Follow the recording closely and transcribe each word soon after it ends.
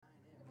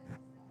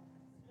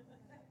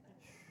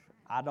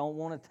I don't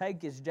want to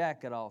take his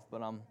jacket off,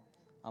 but I'm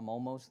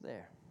almost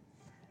there.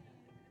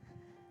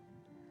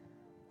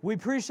 We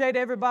appreciate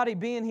everybody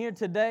being here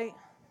today.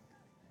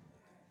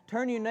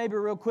 Turn to your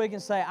neighbor real quick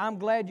and say, I'm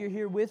glad you're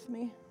here with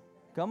me.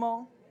 Come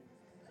on.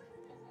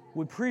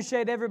 We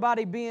appreciate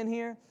everybody being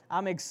here.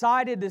 I'm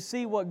excited to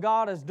see what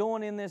God is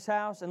doing in this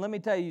house. And let me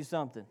tell you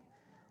something.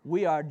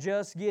 We are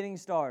just getting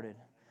started.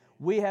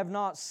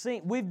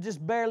 We've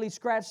just barely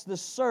scratched the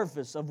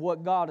surface of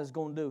what God is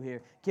going to do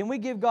here. Can we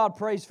give God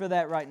praise for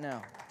that right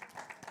now?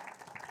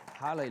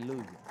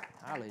 Hallelujah.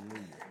 Hallelujah.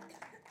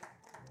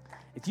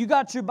 If you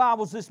got your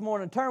Bibles this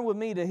morning, turn with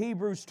me to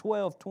Hebrews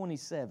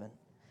 12:27.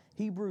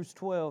 Hebrews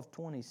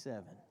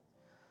 12:27.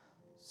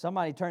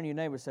 Somebody turn to your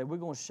neighbor and say, we're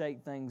going to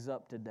shake things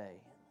up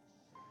today.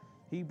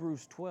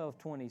 Hebrews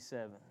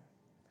 12:27.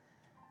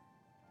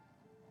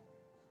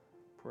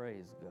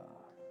 Praise God.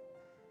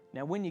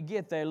 Now, when you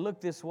get there,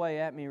 look this way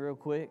at me real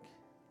quick.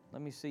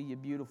 Let me see your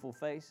beautiful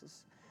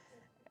faces.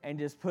 And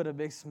just put a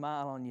big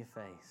smile on your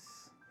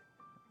face.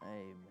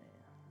 Amen.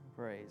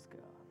 Praise God.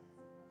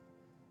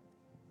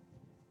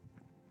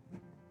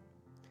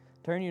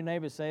 Turn to your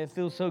neighbor and say, it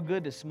feels so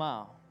good to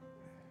smile,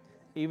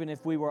 even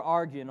if we were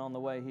arguing on the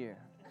way here.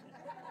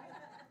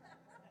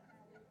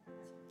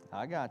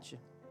 I got you.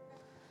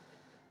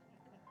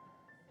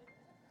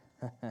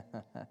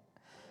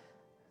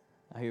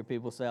 I hear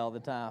people say all the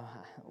time,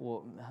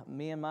 well,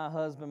 me and my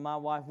husband, my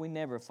wife, we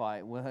never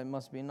fight. Well, it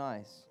must be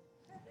nice.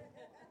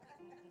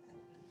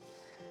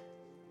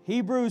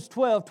 Hebrews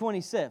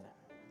 12:27.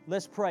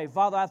 Let's pray.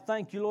 Father, I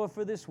thank you, Lord,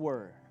 for this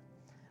word.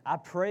 I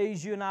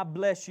praise you and I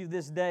bless you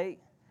this day.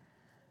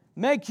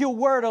 Make your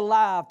word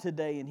alive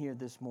today and here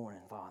this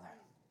morning, Father.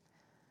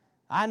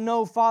 I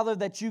know, Father,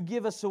 that you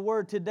give us a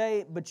word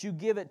today, but you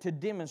give it to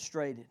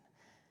demonstrate it.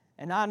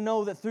 And I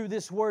know that through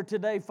this word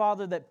today,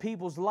 Father, that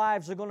people's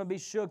lives are going to be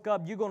shook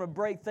up. You're going to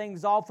break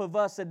things off of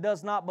us that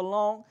does not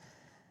belong.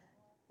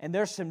 And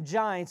there's some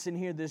giants in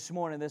here this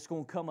morning that's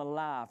going to come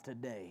alive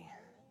today.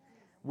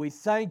 We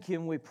thank you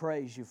and we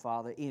praise you,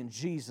 Father, in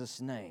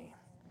Jesus' name.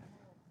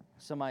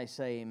 Somebody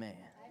say amen.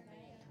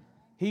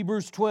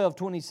 Hebrews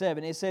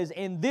 12:27, it says,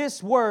 in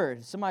this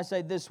word, somebody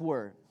say this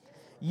word,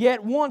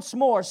 yet once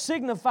more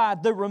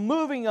signified the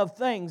removing of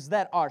things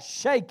that are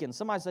shaken.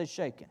 Somebody say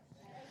shaken.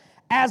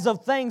 As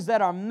of things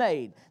that are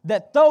made,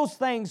 that those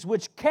things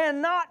which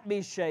cannot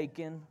be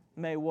shaken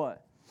may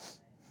what?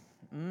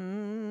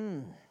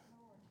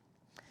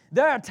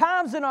 There are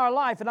times in our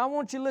life, and I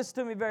want you to listen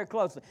to me very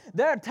closely.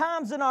 There are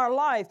times in our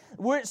life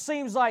where it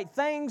seems like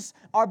things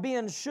are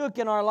being shook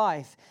in our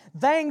life.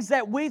 Things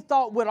that we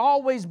thought would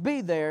always be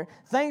there,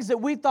 things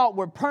that we thought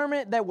were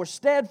permanent, that were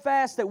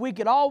steadfast, that we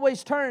could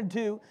always turn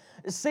to.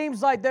 It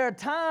seems like there are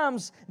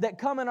times that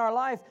come in our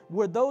life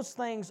where those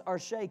things are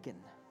shaken.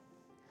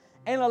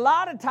 And a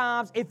lot of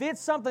times, if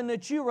it's something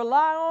that you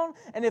rely on,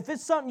 and if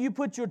it's something you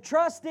put your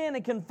trust in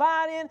and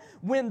confide in,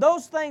 when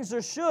those things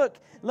are shook,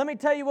 let me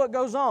tell you what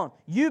goes on.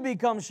 You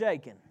become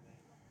shaken.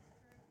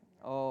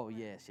 Oh,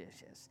 yes.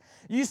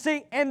 You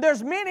see, and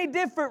there's many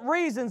different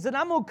reasons, and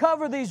I'm going to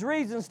cover these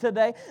reasons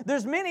today.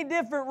 There's many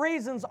different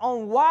reasons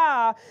on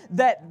why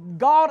that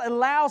God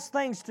allows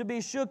things to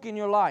be shook in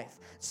your life.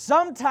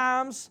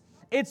 Sometimes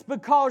it's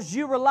because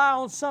you rely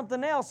on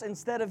something else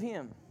instead of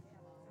Him.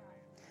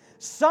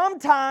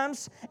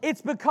 Sometimes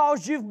it's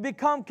because you've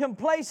become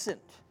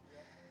complacent.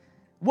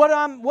 What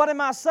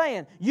am I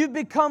saying? You've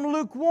become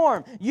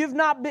lukewarm. You've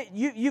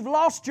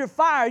lost your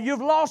fire.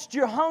 You've lost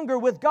your hunger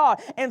with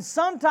God. And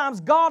sometimes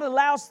God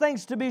allows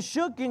things to be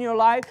shook in your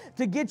life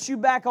to get you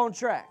back on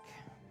track.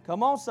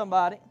 Come on,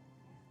 somebody.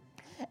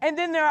 And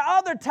then there are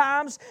other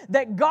times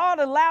that God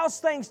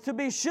allows things to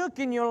be shook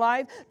in your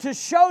life to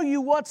show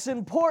you what's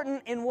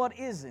important and what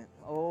isn't.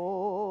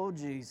 Oh,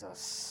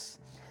 Jesus.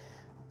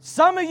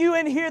 Some of you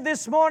in here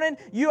this morning,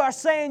 you are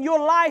saying your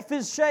life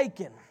is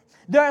shaken.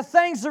 There are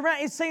things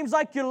around, it seems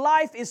like your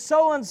life is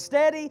so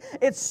unsteady,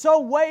 it's so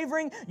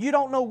wavering, you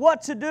don't know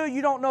what to do,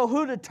 you don't know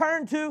who to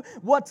turn to,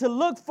 what to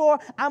look for.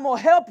 I'm going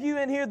to help you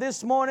in here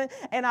this morning,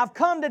 and I've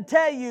come to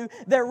tell you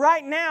that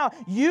right now,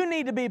 you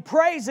need to be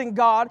praising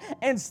God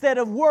instead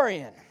of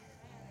worrying.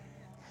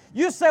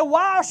 You say,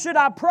 why should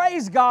I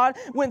praise God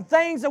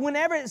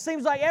whenever it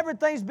seems like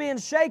everything's being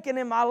shaken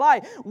in my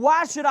life?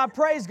 Why should I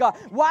praise God?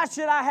 Why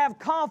should I have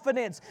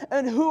confidence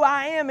in who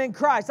I am in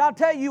Christ? I'll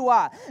tell you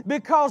why.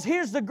 Because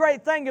here's the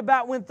great thing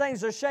about when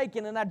things are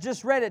shaking, and I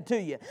just read it to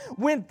you.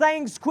 When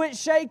things quit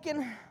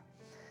shaking,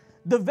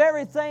 the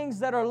very things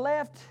that are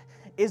left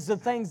is the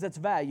things that's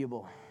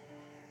valuable.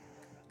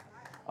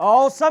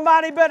 Oh,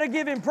 somebody better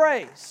give Him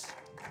praise.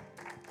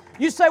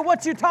 You say,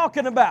 what you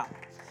talking about?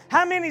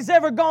 How many's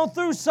ever gone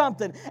through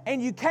something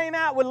and you came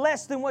out with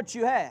less than what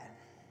you had?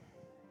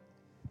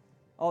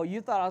 Oh, you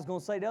thought I was going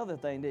to say the other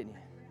thing, didn't you?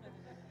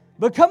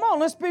 But come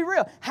on, let's be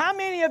real. How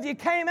many of you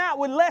came out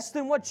with less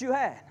than what you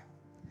had?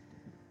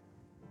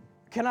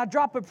 Can I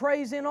drop a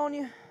praise in on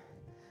you?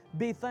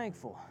 Be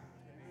thankful.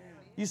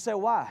 You say,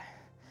 why?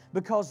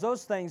 Because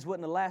those things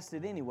wouldn't have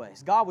lasted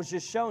anyways. God was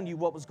just showing you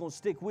what was going to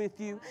stick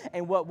with you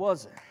and what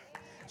wasn't.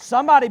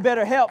 Somebody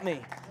better help me.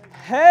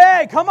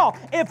 Hey, come on.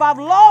 If I've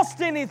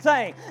lost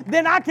anything,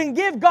 then I can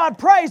give God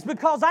praise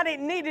because I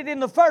didn't need it in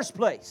the first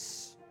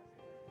place.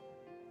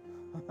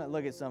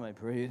 Look at somebody,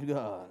 praise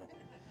God.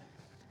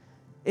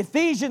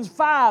 Ephesians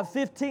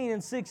 5:15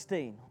 and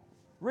 16.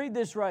 Read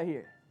this right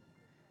here.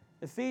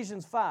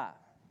 Ephesians 5.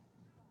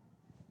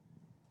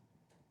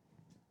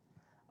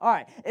 All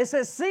right. It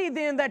says, see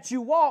then that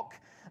you walk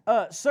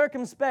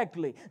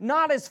circumspectly,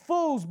 not as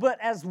fools, but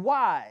as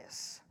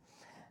wise,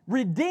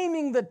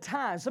 redeeming the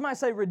time. Somebody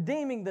say,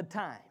 redeeming the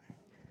time.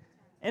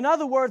 In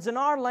other words, in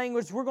our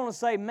language, we're going to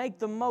say, make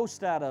the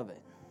most out of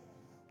it.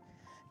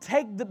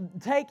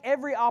 Take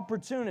every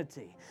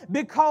opportunity,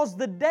 because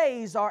the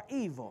days are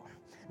evil.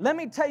 Let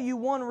me tell you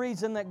one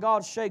reason that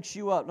God shakes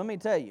you up. Let me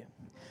tell you.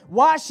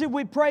 Why should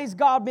we praise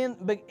God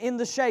in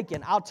the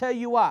shaking? I'll tell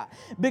you why.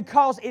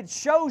 Because it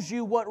shows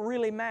you what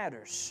really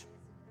matters.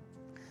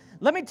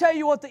 Let me tell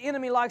you what the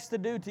enemy likes to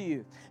do to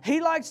you. He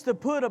likes to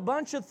put a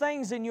bunch of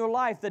things in your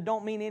life that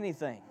don't mean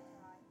anything.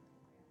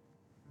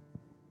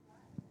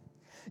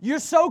 You're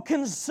so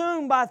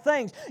consumed by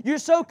things. You're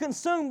so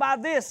consumed by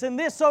this and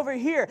this over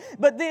here.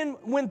 But then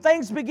when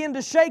things begin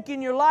to shake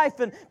in your life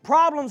and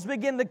problems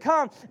begin to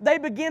come, they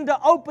begin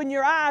to open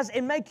your eyes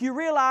and make you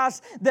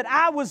realize that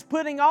I was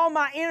putting all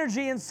my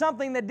energy in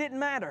something that didn't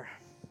matter.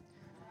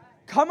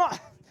 Come on.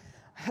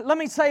 Let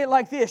me say it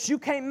like this. You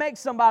can't make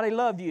somebody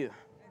love you.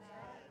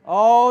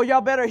 Oh,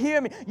 y'all better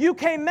hear me. You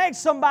can't make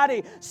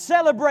somebody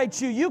celebrate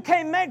you. You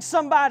can't make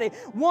somebody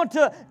want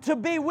to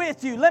be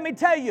with you. Let me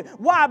tell you.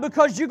 Why?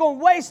 Because you're going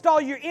to waste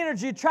all your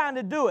energy trying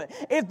to do it.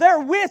 If they're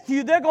with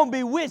you, they're going to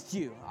be with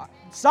you.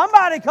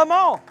 Somebody come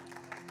on.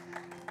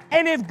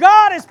 And if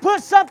God has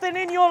put something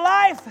in your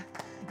life,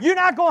 you're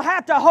not going to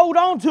have to hold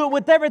on to it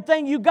with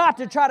everything you got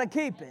to try to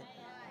keep it.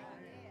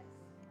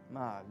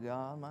 My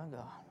God, my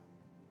God.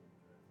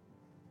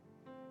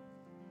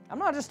 I'm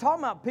not just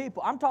talking about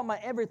people. I'm talking about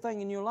everything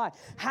in your life.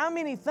 How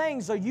many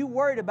things are you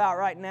worried about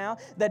right now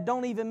that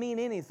don't even mean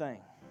anything?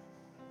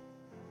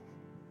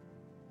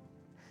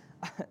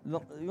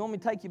 You want me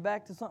to take you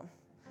back to something?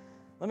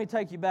 Let me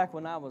take you back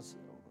when I was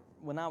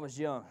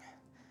young.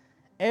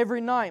 Every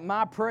night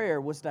my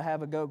prayer was to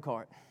have a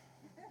go-kart.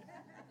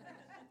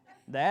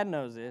 Dad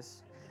knows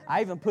this.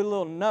 I even put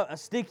a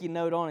sticky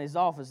note on his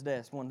office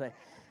desk one day.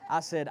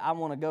 I said, I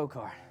want a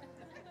go-kart.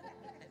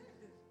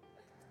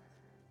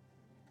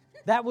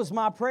 That was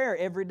my prayer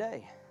every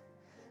day.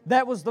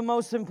 That was the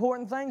most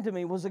important thing to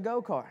me, was a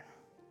go-kart.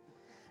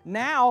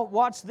 Now,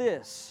 watch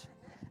this.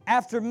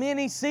 After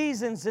many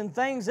seasons and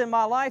things in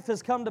my life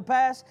has come to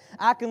pass,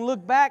 I can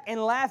look back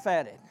and laugh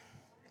at it.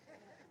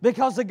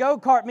 Because the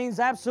go-kart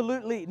means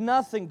absolutely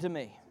nothing to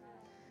me.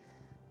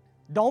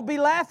 Don't be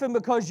laughing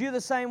because you're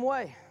the same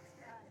way.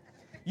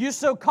 You're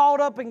so caught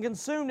up and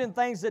consumed in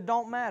things that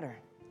don't matter.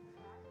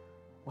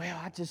 Well,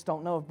 I just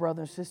don't know if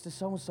brother and sister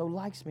so-and-so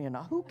likes me or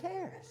not. Who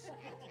cares?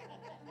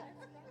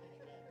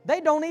 They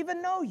don't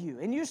even know you,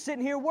 and you're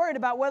sitting here worried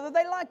about whether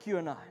they like you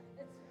or not.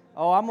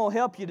 Oh, I'm going to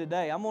help you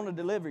today. I'm going to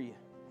deliver you.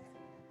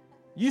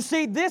 You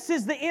see, this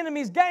is the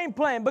enemy's game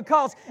plan,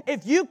 because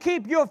if you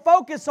keep your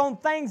focus on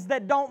things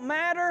that don't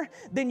matter,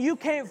 then you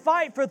can't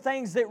fight for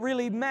things that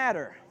really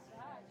matter.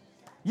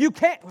 You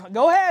can't.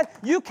 Go ahead.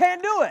 You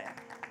can't do it.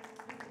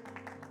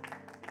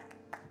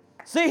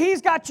 See,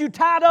 he's got you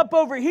tied up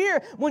over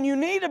here when you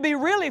need to be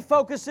really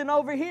focusing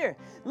over here.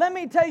 Let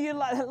me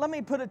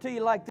put it to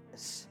you like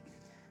this.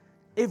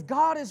 If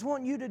God is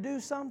wanting you to do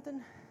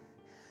something,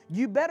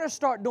 you better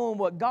start doing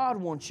what God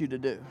wants you to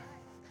do.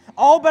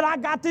 Oh, but I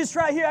got this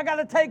right here. I got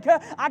to take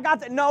care. I got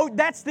that. No,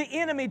 that's the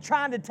enemy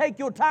trying to take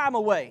your time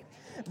away.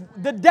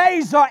 The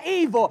days are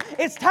evil.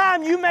 It's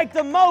time you make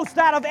the most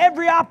out of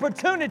every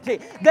opportunity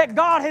that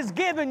God has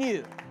given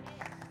you.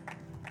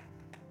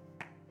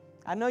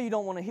 I know you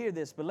don't want to hear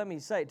this, but let me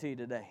say it to you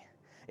today.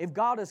 If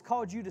God has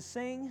called you to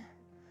sing,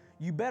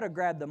 you better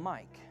grab the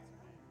mic.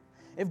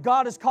 If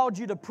God has called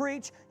you to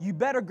preach, you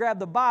better grab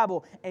the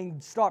Bible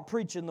and start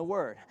preaching the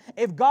Word.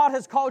 If God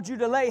has called you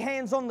to lay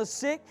hands on the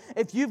sick,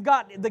 if you've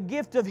got the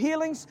gift of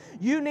healings,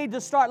 you need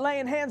to start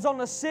laying hands on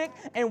the sick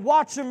and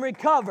watch them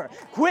recover.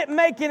 Quit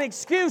making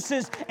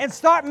excuses and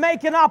start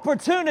making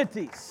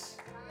opportunities.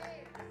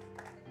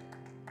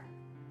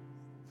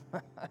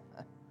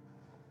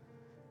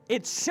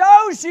 It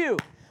shows you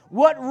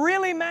what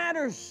really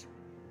matters.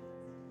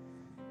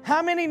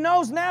 How many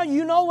knows now?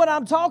 You know what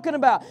I'm talking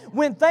about.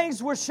 When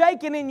things were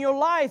shaking in your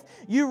life,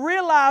 you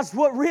realized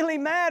what really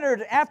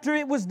mattered. After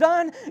it was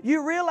done,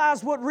 you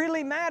realized what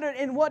really mattered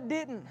and what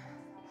didn't.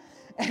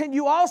 And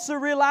you also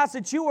realized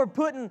that you were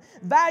putting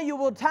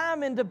valuable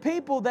time into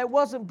people that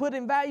wasn't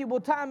putting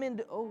valuable time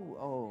into...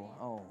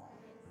 Oh.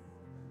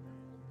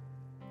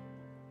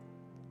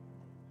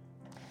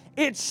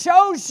 It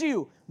shows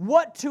you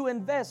what to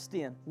invest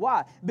in.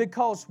 Why?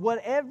 Because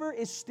whatever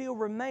is still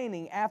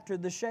remaining after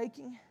the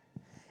shaking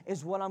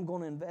is what I'm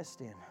going to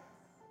invest in.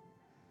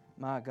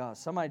 My God.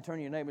 Somebody turn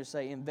to your neighbor and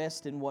say,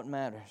 invest in what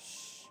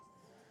matters.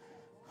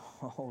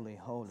 Holy.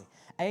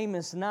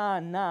 Amos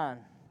 9:9.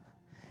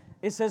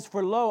 It says,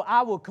 for lo,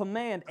 I will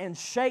command and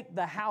shake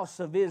the house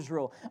of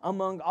Israel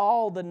among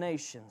all the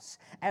nations,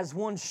 as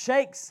one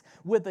shakes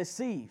with a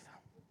sieve.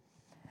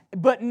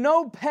 But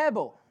no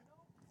pebble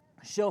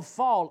shall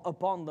fall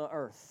upon the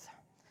earth.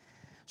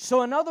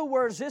 So in other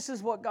words, this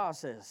is what God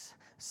says.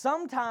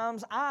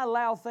 Sometimes I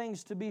allow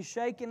things to be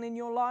shaken in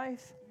your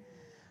life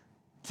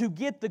to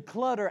get the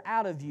clutter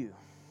out of you,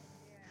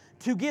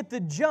 to get the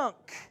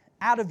junk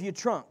out of your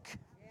trunk,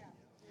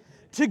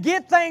 to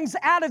get things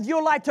out of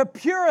your life, to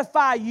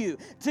purify you,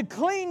 to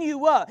clean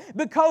you up,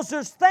 because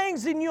there's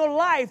things in your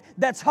life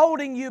that's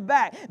holding you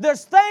back.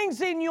 There's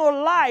things in your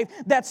life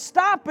that's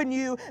stopping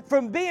you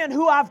from being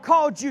who I've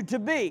called you to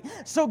be.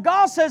 So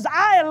God says,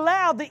 I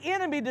allow the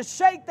enemy to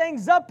shake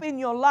things up in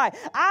your life.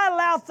 I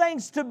allow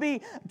things to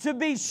be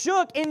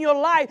shook in your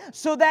life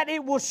so that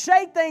it will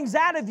shake things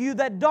out of you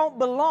that don't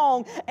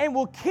belong and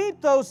will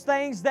keep those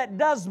things that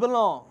does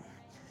belong.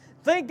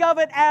 Think of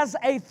it as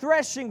a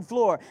threshing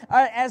floor,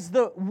 as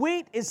the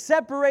wheat is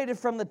separated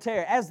from the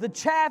tare, as the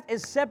chaff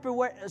is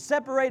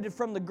separated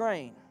from the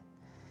grain.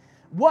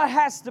 What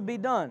has to be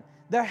done?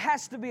 There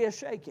has to be a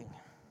shaking.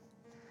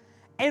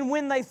 And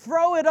when they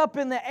throw it up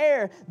in the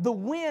air, the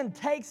wind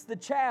takes the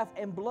chaff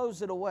and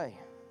blows it away.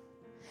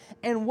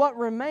 And what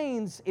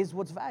remains is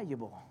what's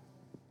valuable.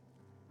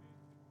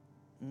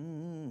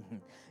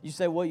 You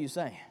say, what are you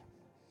saying?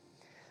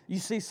 You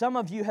see, some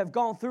of you have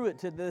gone through it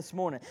to this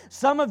morning.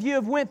 Some of you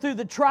have went through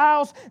the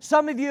trials.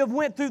 Some of you have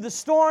went through the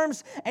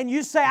storms. And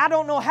you say, I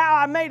don't know how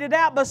I made it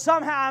out, but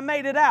somehow I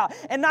made it out.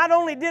 And not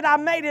only did I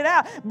made it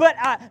out, but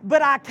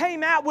I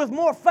came out with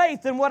more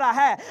faith than what I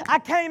had. I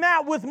came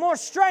out with more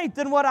strength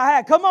than what I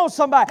had. Come on,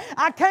 somebody.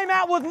 I came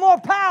out with more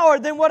power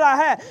than what I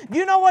had.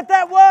 You know what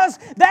that was?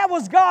 That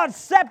was God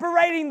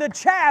separating the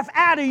chaff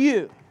out of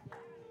you.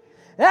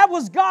 That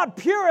was God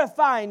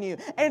purifying you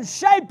and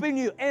shaping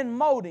you and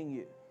molding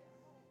you.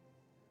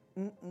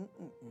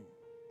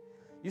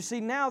 You see,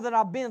 now that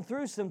I've been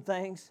through some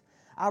things,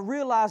 I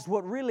realized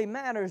what really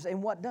matters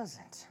and what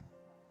doesn't.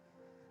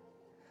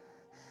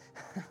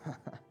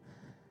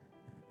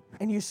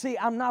 And you see,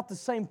 I'm not the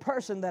same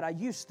person that I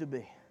used to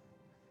be.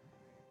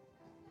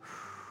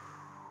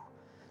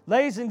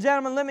 Ladies and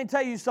gentlemen, let me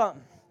tell you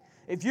something.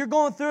 If you're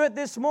going through it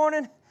this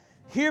morning,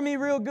 hear me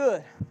real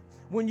good.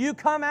 When you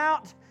come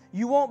out,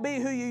 you won't be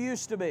who you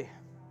used to be,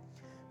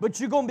 but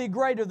you're going to be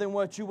greater than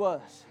what you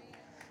was.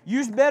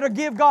 You better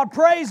give God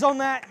praise on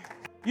that.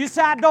 You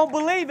say, I don't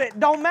believe it.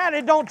 Don't matter.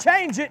 Don't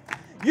change it.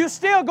 You're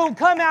still going to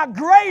come out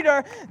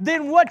greater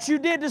than what you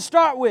did to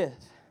start with.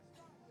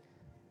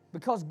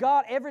 Because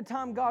God, every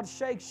time God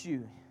shakes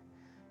you,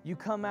 you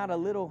come out a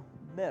little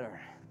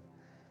better,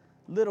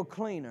 little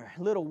cleaner,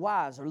 little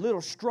wiser,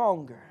 little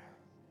stronger.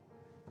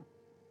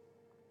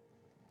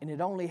 And it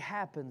only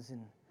happens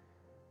in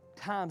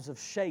times of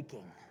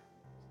shaking.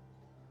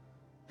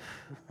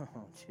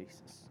 Oh,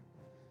 Jesus.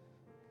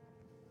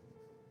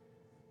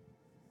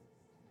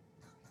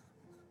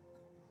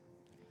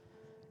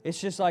 It's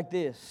just like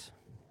this.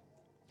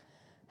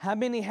 How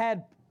many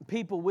had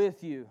people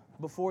with you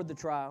before the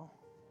trial?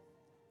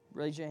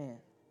 Raise your hand.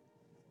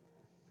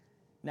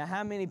 Now,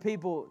 how many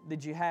people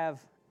did you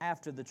have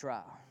after the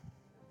trial?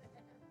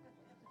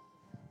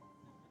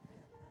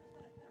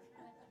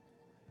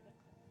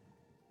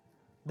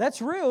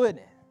 That's real, isn't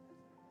it?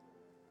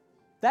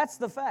 That's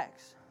the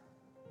facts.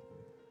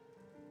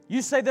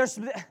 You say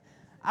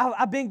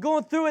I've been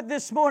going through it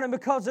this morning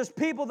because there's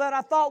people that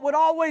I thought would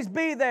always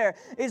be there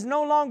is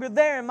no longer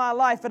there in my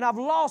life, and I've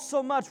lost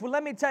so much. Well,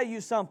 let me tell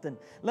you something.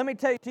 Let me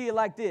tell it to you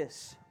like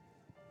this.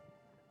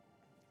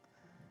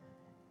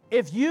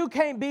 If you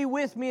can't be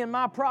with me in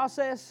my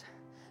process,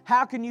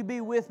 how can you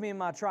be with me in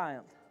my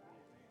triumph?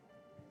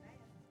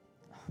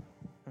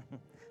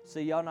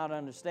 See, y'all not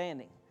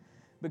understanding.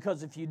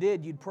 Because if you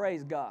did, you'd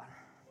praise God.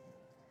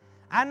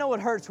 I know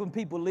it hurts when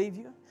people leave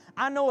you.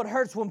 I know it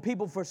hurts when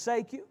people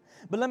forsake you.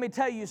 But let me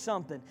tell you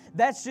something.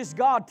 That's just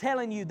God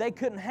telling you they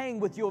couldn't hang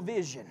with your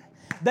vision.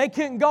 They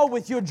couldn't go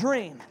with your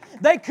dream.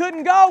 They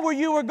couldn't go where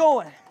you were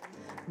going.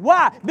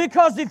 Why?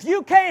 Because if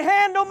you can't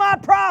handle my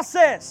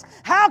process,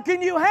 how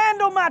can you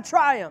handle my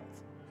triumph?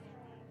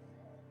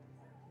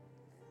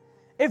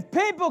 If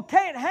people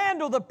can't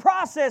handle the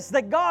process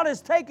that God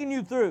is taking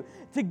you through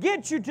to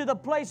get you to the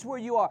place where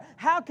you are,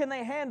 how can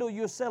they handle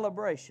your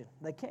celebration?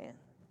 They can't.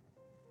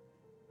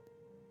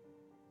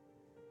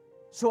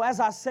 So as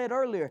I said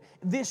earlier,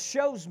 this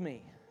shows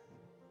me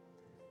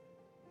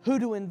who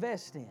to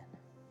invest in.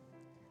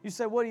 You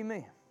say, what do you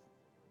mean?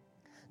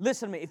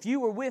 Listen to me. If you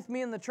were with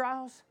me in the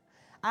trials,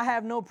 I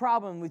have no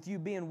problem with you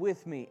being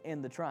with me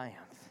in the triumph.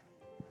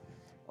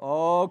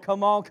 Oh,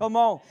 come on, come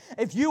on.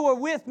 If you were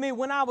with me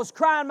when I was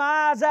crying my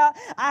eyes out,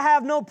 I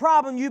have no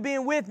problem you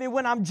being with me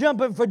when I'm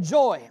jumping for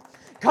joy.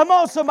 Come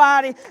on,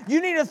 somebody.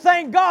 You need to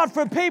thank God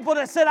for people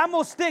that said, I'm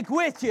going to stick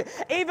with you,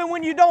 even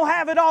when you don't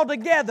have it all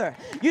together.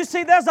 You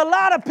see, there's a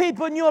lot of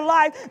people in your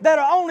life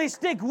that'll only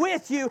stick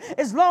with you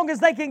as long as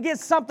they can get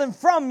something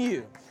from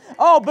you.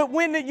 Oh, but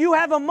when you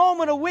have a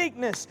moment of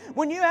weakness,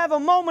 when you have a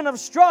moment of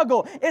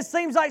struggle, it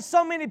seems like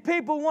so many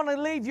people want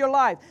to leave your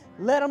life.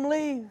 Let them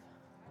leave.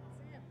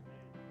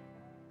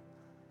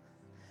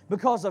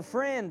 Because a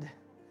friend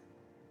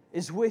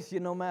is with you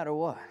no matter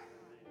what.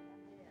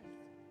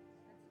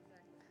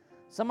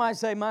 Somebody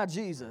say, my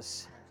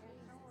Jesus,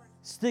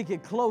 stick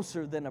it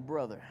closer than a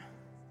brother.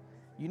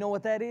 You know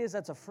what that is?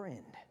 That's a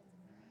friend.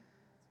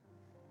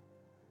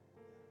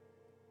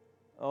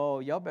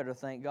 Oh, y'all better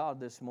thank God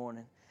this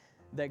morning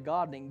that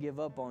God didn't give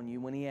up on you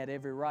when He had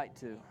every right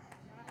to.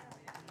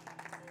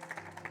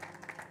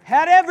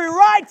 Had every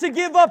right to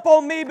give up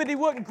on me, but He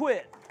wouldn't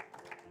quit.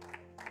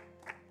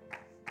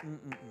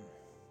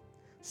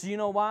 So you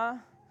know why?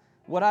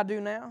 What I do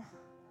now?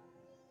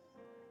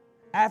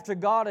 After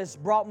God has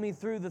brought me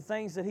through the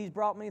things that He's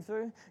brought me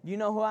through, you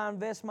know who I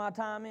invest my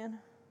time in?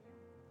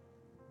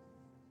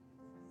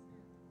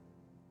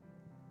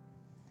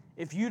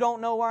 If you don't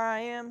know where I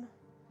am,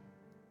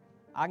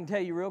 I can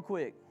tell you real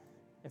quick.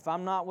 If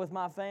I'm not with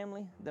my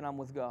family, then I'm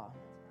with God.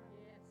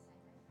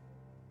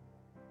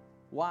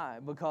 Why?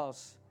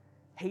 Because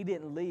He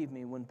didn't leave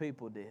me when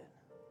people did.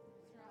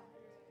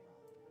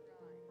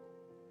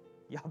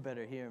 Y'all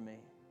better hear me.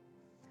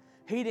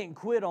 He didn't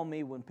quit on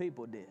me when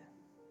people did.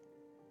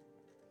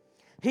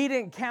 He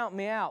didn't count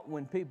me out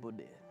when people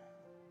did.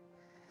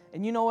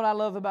 And you know what I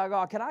love about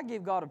God? Can I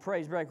give God a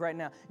praise break right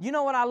now? You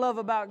know what I love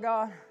about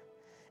God?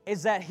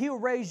 Is that He'll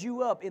raise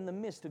you up in the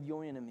midst of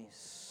your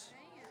enemies.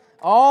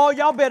 Oh,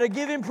 y'all better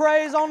give Him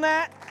praise on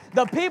that.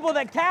 The people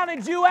that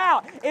counted you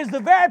out is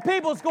the very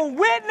people that's going to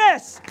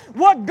witness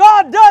what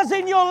God does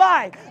in your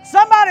life.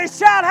 Somebody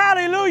shout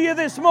hallelujah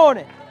this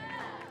morning.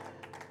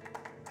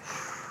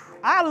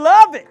 I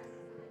love it.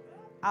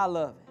 I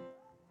love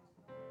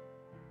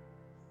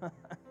it.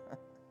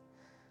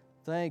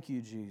 Thank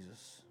you,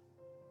 Jesus.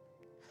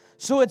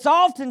 So it's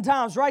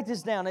oftentimes, write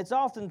this down, it's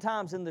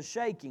oftentimes in the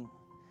shaking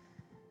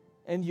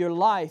in your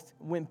life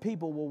when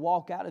people will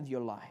walk out of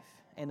your life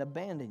and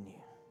abandon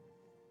you.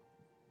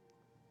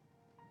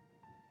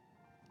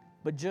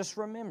 But just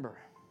remember,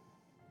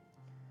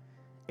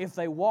 if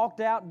they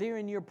walked out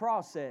during your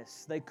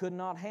process, they could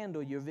not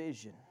handle your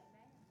vision.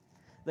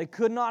 They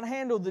could not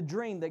handle the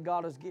dream that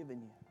God has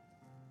given you.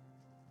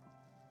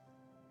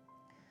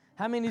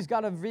 How many's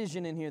got a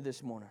vision in here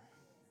this morning?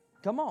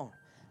 Come on.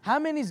 How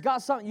many's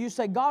got something? You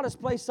say, God has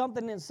placed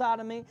something inside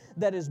of me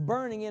that is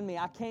burning in me.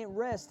 I can't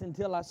rest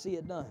until I see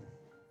it done.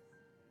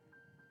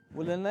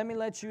 Well, then let me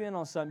let you in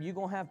on something. You're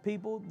going to have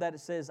people that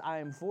it says, I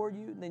am for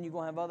you. Then you're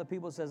going to have other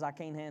people that says, I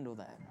can't handle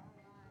that.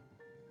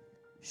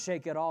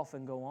 Shake it off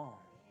and go on.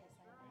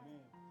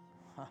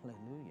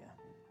 Hallelujah.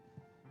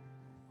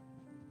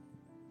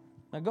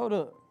 Now go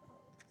to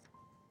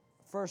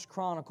 1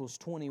 Chronicles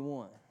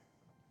 21,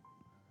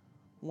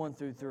 1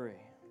 through 3.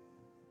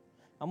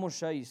 I'm going to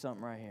show you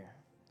something right here.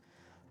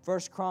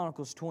 1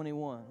 Chronicles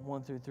 21,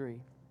 1 through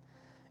 3.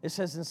 It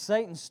says, and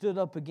Satan stood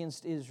up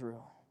against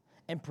Israel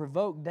and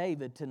provoked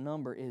David to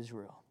number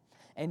Israel.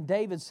 And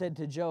David said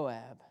to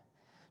Joab,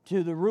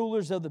 to the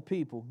rulers of the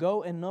people,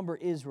 go and number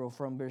Israel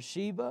from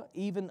Beersheba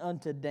even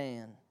unto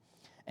Dan,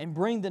 and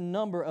bring the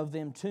number of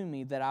them to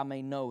me that I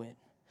may know it.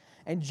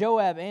 And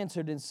Joab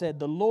answered and said,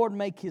 the Lord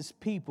make His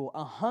people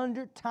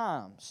 100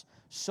 times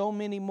so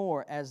many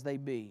more as they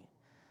be.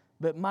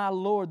 But my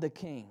Lord the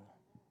king,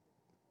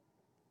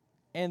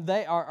 and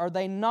are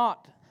they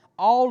not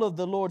all of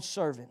the Lord's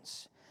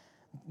servants?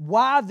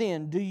 Why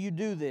then do you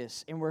do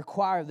this and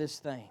require this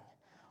thing?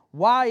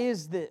 Why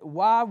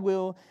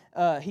will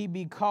he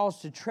be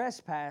caused to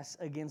trespass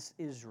against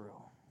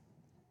Israel?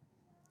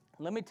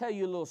 Let me tell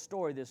you a little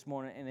story this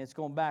morning, and it's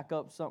going to back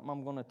up something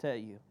I'm going to tell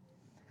you.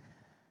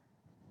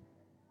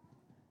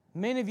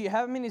 Many of you,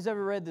 how many's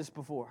ever read this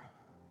before?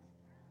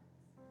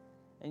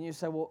 And you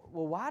say, well,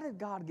 why did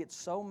God get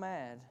so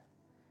mad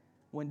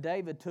when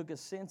David took a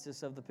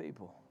census of the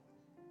people?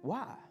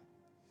 Why?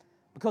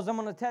 Because I'm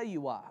going to tell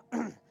you why.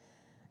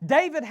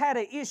 David had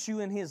an issue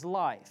in his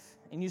life.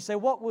 And you say,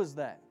 what was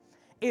that?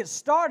 It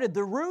started,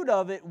 the root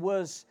of it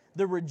was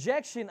the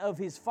rejection of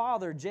his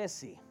father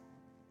Jesse.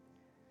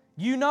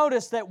 You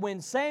notice that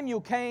when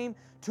Samuel came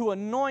to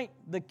anoint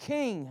the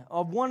king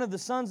of one of the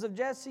sons of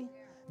Jesse,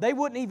 they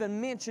wouldn't even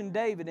mention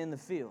David in the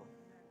field.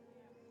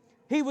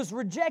 He was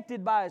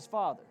rejected by his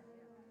father.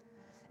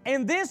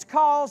 And this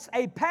caused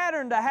a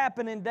pattern to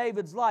happen in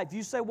David's life.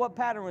 You say, what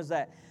pattern was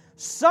that?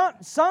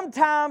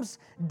 Sometimes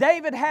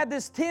David had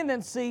this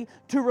tendency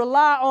to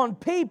rely on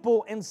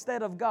people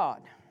instead of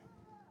God.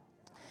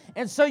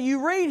 And so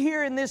you read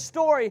here in this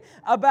story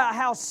about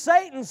how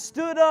Satan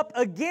stood up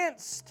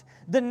against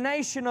the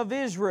nation of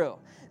Israel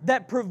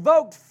that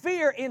provoked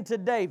fear into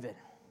David.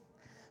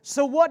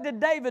 So what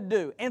did David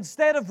do?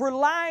 Instead of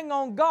relying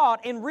on God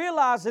and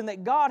realizing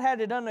that God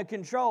had it under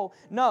control,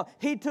 no,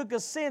 he took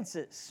a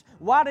census.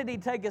 Why did he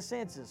take a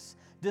census?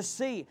 To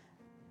see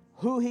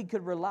who he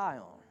could rely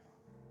on.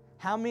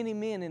 How many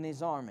men in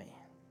his army?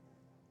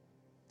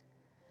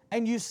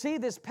 And you see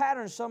this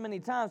pattern so many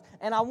times.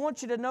 And I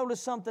want you to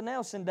notice something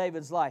else in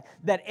David's life.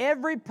 That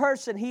every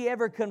person he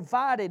ever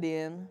confided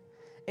in,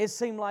 it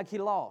seemed like he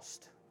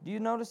lost. Do you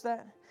notice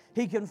that?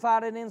 He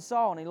confided in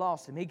Saul and he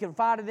lost him. He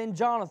confided in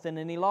Jonathan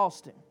and he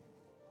lost him.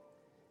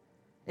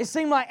 It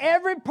seemed like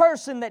every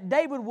person that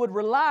David would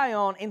rely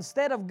on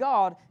instead of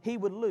God, he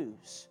would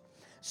lose.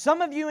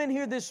 Some of you in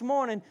here this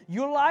morning,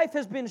 your life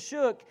has been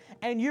shook,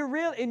 and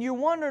you're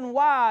wondering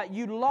why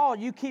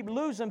you keep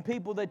losing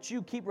people that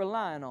you keep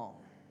relying on.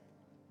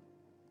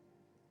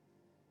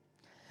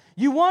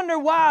 You wonder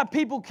why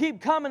people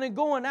keep coming and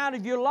going out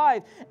of your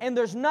life, and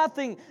there's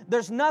nothing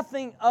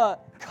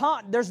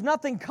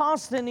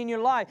constant in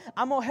your life.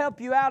 I'm going to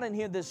help you out in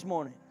here this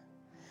morning.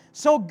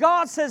 So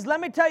God says, let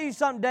me tell you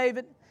something,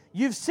 David.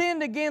 You've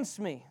sinned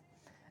against me,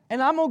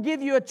 and I'm going to give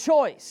you a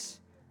choice.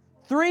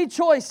 3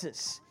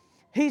 choices.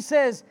 He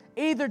says,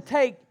 either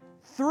take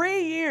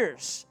 3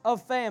 years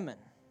of famine,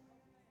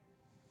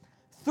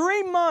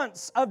 3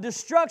 months of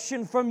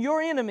destruction from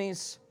your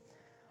enemies,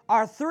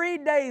 or 3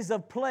 days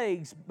of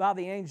plagues by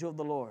the angel of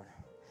the Lord.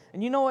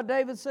 And you know what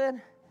David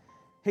said?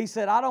 He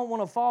said, I don't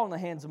want to fall in the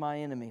hands of my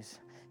enemies.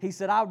 He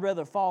said, I'd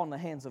rather fall in the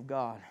hands of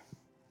God.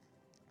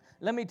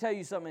 Let me tell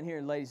you something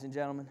here, ladies and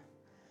gentlemen.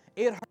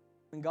 It hurts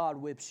when God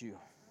whips you.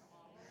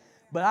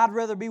 But I'd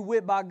rather be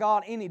whipped by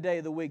God any day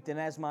of the week than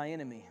as my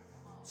enemy.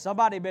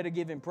 Somebody better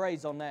give Him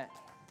praise on that.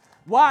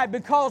 Why?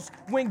 Because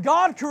when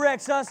God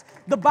corrects us,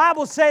 the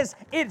Bible says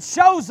it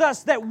shows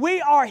us that we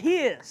are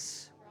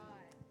His.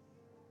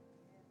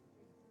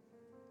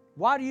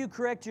 Why do you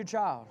correct your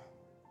child?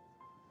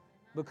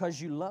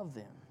 Because you love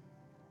them.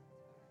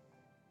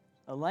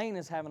 Elaine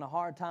is having a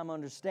hard time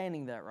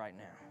understanding that right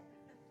now.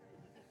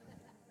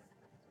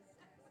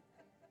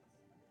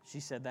 She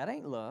said, that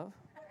ain't love.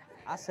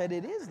 I said,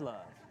 it is love.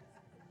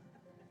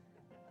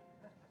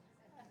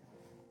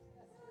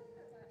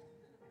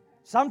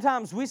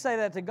 Sometimes we say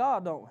that to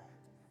God, don't we?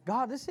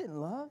 God, this isn't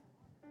love.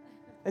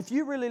 If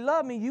you really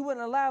love me, you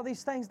wouldn't allow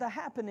these things to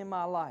happen in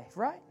my life,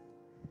 right?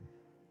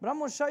 But I'm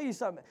going to show you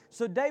something.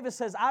 So David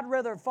says, I'd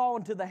rather fall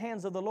into the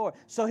hands of the Lord.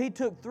 So he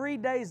took 3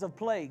 days of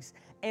plagues.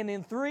 And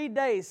in 3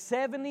 days,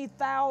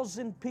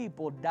 70,000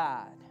 people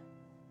died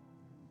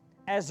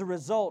as a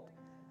result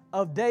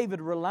of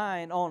David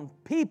relying on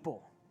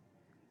people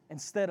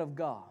instead of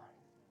God.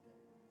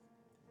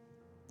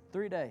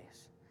 3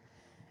 days.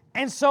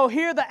 And so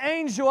here the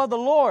angel of the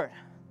Lord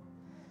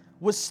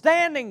was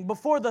standing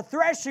before the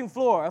threshing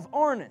floor of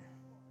Ornan.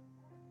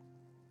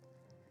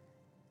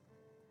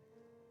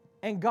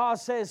 And God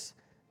says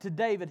to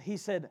David, He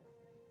said,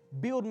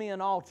 build me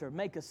an altar,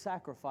 make a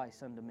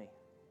sacrifice unto me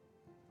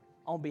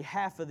on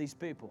behalf of these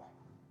people.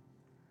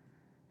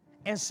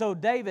 And so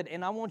David,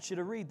 and I want you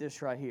to read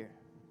this right here.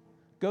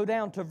 Go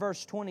down to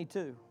verse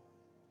 22.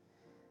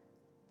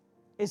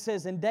 It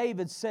says, and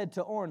David said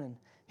to Ornan,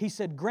 he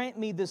said, grant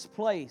me this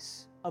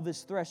place of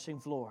this threshing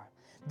floor,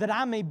 that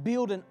I may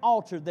build an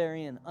altar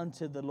therein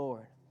unto the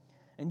Lord.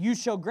 And you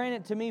shall grant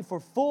it to me for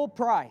full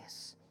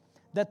price,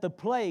 that the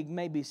plague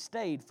may be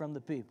stayed from the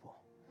people.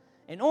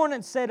 And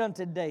Ornan said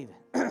unto David,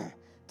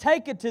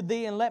 take it to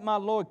thee, and let my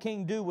lord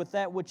king do with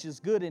that which is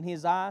good in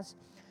his eyes.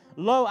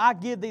 Lo, I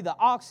give thee the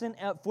oxen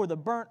for the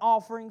burnt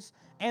offerings,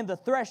 and the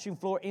threshing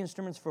floor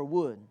instruments for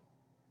wood,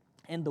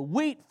 and the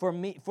wheat for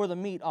the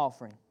meat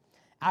offering.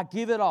 I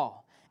give it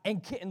all.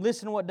 And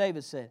listen to what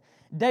David said.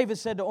 David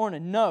said to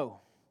Ornan,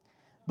 no,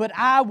 but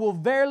I will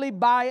verily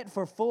buy it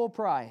for full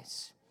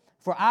price,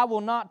 for I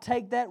will not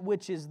take that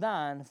which is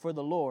thine for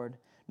the Lord,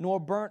 nor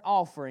burnt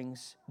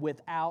offerings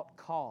without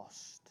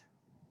cost.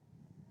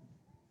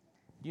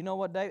 You know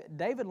what?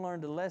 David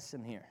learned a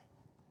lesson here.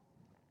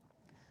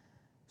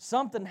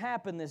 Something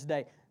happened this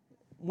day.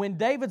 When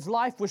David's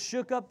life was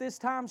shook up this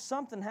time,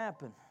 something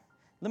happened.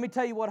 Let me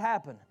tell you what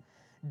happened.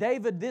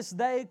 David this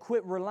day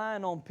quit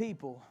relying on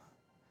people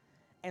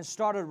and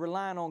started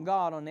relying on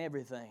God on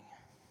everything.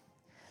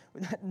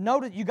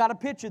 Notice, you got to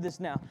picture this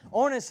now.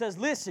 Ornan says,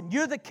 listen,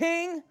 you're the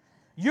king,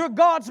 you're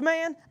God's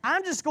man,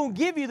 I'm just going to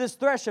give you this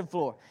threshing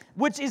floor.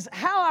 Which is,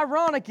 how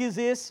ironic is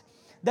this,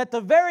 that the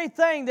very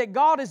thing that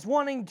God is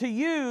wanting to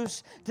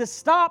use to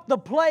stop the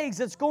plagues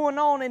that's going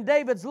on in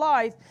David's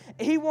life,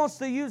 He wants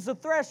to use the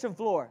threshing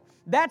floor.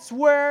 That's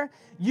where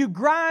you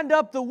grind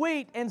up the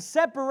wheat and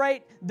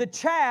separate the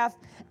chaff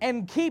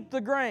and keep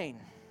the grain.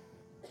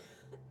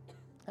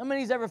 How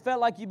many's ever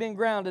felt like you've been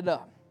grounded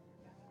up?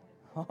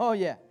 Oh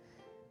yeah.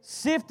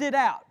 Sifted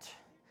out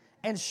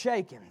and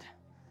shaken.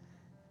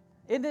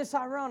 Isn't this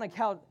ironic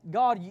how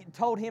God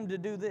told him to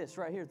do this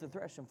right here at the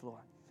threshing floor?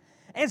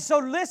 And so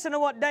listen to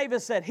what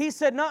David said. He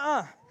said,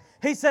 nuh-uh.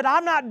 He said,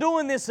 I'm not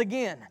doing this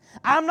again.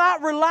 I'm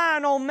not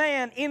relying on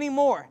man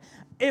anymore.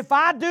 If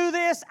I do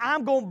this,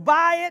 I'm going to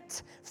buy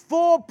it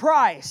full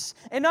price.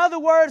 In other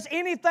words,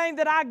 anything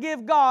that I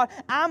give God,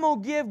 I'm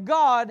going to give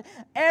God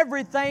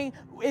everything.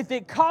 If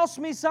it costs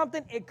me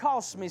something, it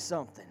costs me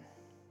something.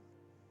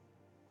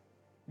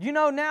 You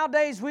know,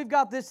 nowadays we've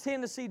got this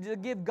tendency to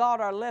give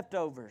God our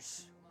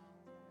leftovers.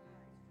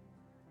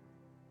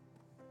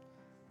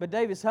 But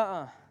David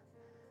said,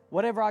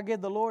 whatever I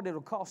give the Lord, it'll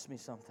cost me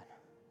something.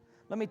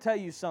 Let me tell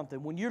you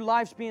something. When your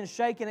life's being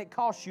shaken, it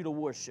costs you to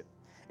worship.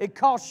 It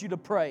costs you to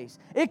praise.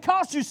 It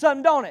costs you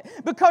something, don't it?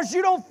 Because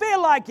you don't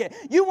feel like it.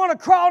 You want to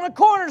crawl in a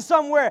corner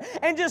somewhere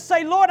and just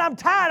say, Lord, I'm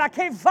tired. I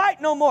can't fight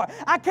no more.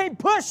 I can't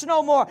push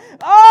no more.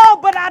 Oh,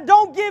 but I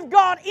don't give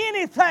God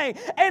anything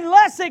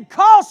unless it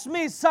costs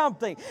me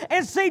something.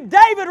 And see,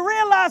 David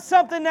realized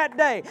something that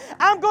day.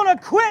 I'm going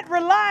to quit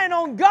relying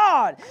on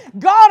God.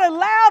 God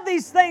allowed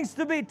these things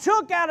to be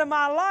took out of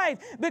my life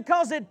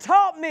because it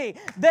taught me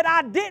that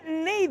I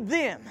didn't need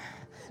them.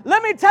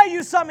 Let me tell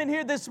you something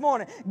here this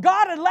morning.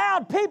 God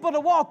allowed people to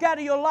walk out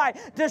of your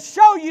life to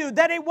show you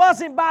that it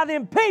wasn't by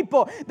them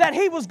people that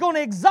He was going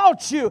to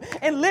exalt you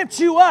and lift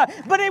you up,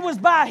 but it was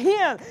by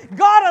Him.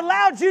 God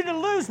allowed you to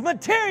lose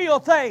material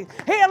things.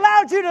 He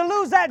allowed you to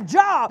lose that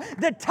job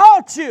that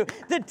taught you,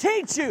 to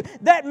teach you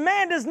that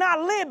man does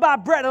not live by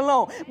bread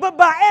alone, but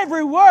by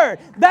every word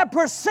that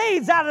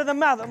proceeds out of the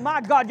mouth of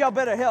my God. Y'all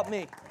better help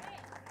me.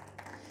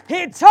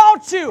 He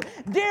taught you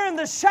during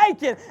the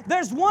shaking.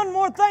 There's one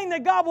more thing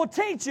that God will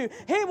teach you.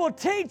 He will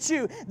teach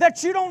you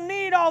that you don't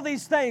need all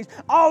these things.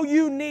 All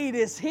you need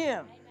is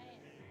Him.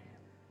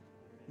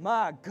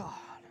 My God.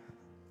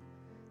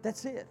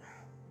 That's it.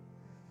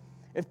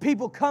 If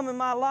people come in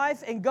my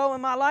life and go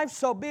in my life,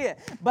 so be it.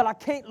 But I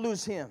can't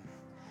lose Him.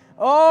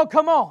 Oh,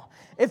 come on.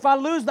 If I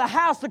lose the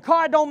house, the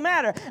car, it don't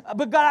matter.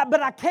 But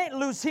I can't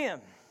lose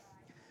Him.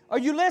 Are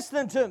you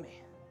listening to me?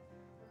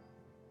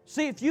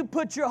 See, if you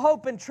put your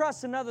hope and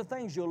trust in other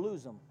things, you'll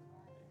lose them.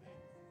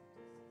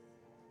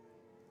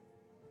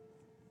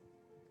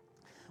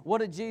 What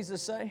did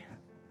Jesus say?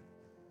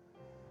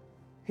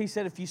 He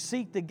said, if you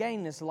seek to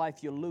gain this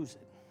life, you'll lose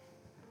it.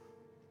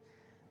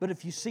 But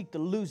if you seek to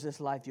lose this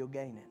life, you'll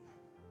gain it.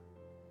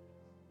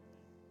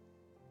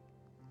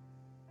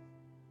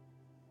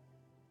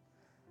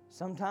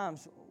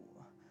 Sometimes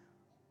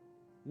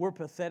we're a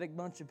pathetic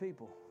bunch of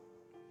people.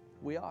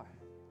 We are.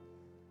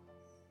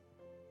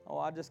 Oh,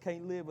 I just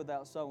can't live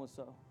without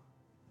so-and-so.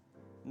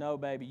 No,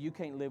 baby, you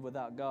can't live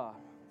without God.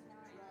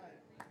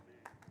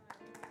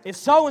 If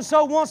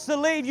so-and-so wants to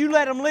leave, you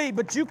let them leave,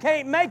 but you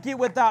can't make it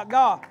without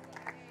God.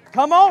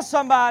 Come on,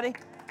 somebody.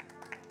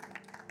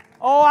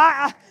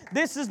 Oh,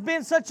 this has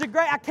been such a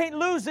great, I can't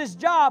lose this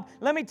job.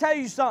 Let me tell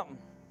you something.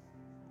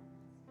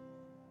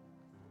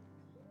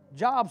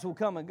 Jobs will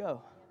come and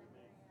go,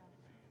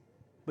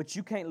 but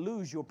you can't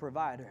lose your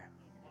provider.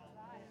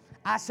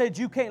 I said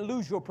you can't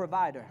lose your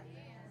provider.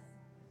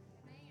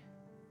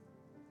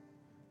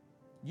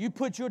 You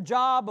put your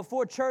job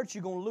before church,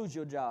 you're going to lose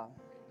your job.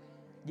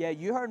 Yeah,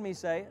 you heard me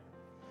say it.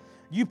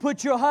 You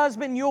put your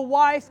husband, your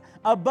wife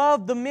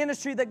above the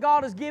ministry that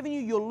God has given you,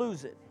 you'll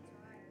lose it.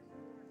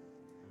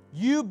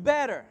 You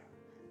better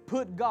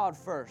put God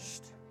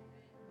first.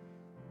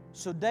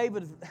 So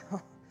David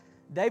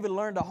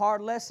learned a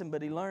hard lesson,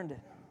 but he learned it.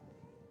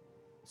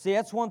 See,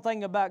 that's one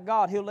thing about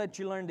God. He'll let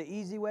you learn the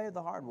easy way or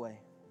the hard way.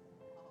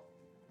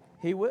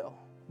 He will.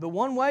 The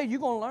one way, you're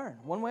going to learn.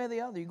 One way or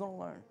the other, you're going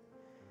to learn.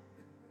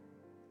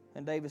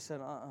 And David said,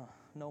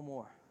 no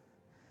more.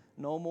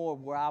 No more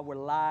where I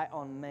rely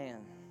on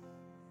man.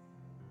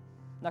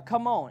 Now,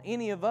 come on.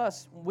 Any of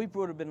us, we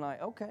would have been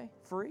like, okay,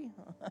 free.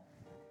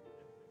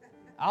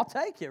 I'll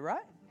take it,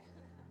 right?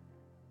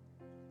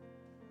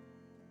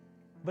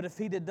 But if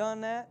he'd have done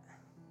that,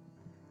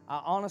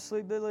 I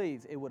honestly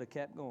believe it would have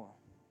kept going.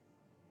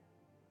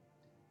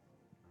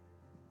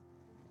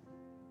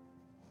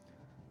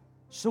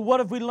 So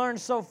what have we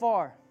learned so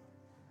far?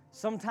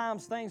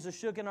 Sometimes things are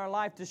shook in our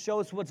life to show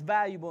us what's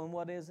valuable and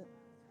what isn't.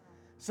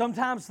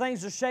 Sometimes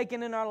things are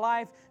shaken in our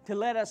life to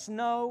let us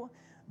know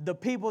the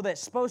people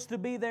that's supposed to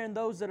be there and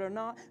those that are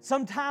not.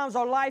 Sometimes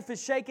our life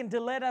is shaken to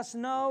let us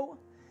know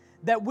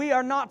that we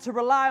are not to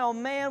rely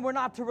on man, we're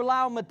not to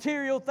rely on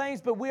material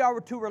things, but we are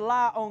to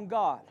rely on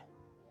God.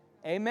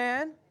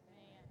 Amen?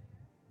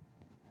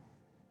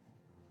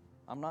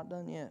 I'm not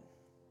done yet.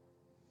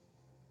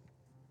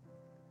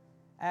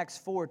 Acts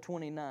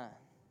 4:29,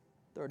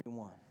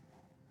 31.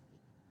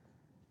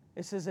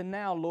 It says, and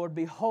now, Lord,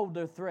 behold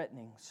their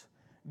threatenings.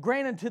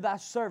 Grant unto thy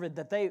servant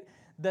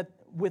that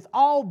with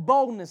all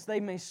boldness they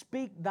may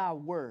speak thy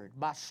word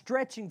by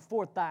stretching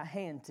forth thy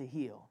hand to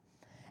heal,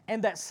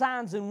 and that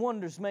signs and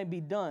wonders may be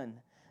done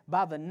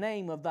by the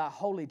name of thy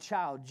holy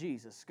child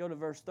Jesus. Go to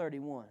verse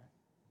 31.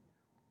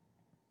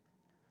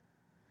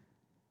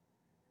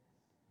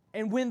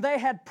 And when they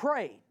had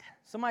prayed,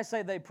 somebody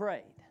say they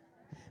prayed.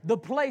 The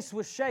place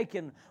was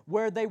shaken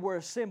where they were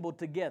assembled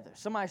together.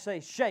 Somebody say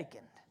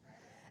shaken.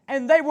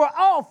 And they were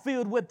all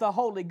filled with the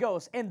Holy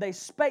Ghost, and they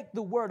spake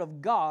the word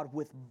of God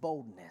with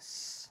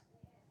boldness.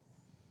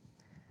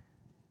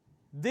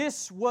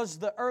 This was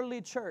the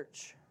early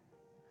church,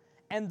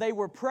 and they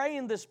were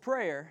praying this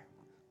prayer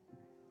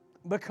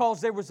because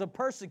there was a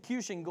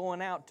persecution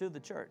going out to the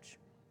church.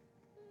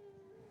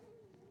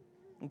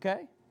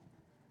 Okay?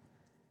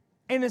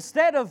 And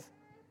instead of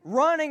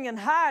running and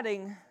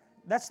hiding,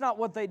 that's not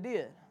what they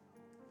did.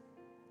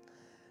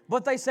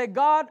 But they said,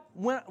 God,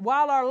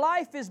 while our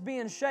life is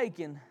being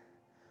shaken,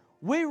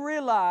 we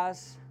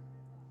realize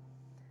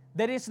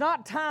that it's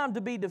not time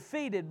to be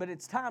defeated, but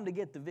it's time to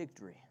get the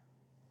victory.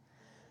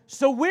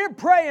 So we're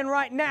praying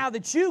right now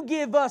that you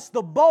give us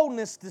the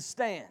boldness to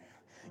stand.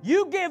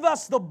 You give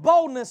us the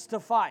boldness to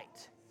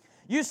fight.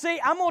 You see,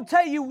 I'm going to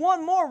tell you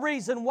one more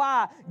reason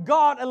why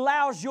God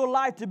allows your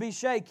life to be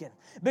shaken.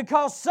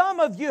 Because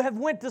some of you have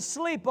went to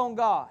sleep on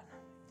God.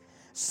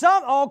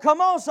 Come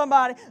on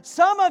somebody.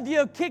 Some of you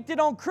have kicked it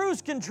on cruise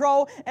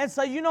control and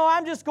say,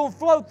 I'm just going to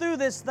flow through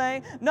this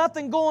thing.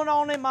 Nothing going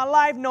on in my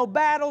life, no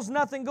battles,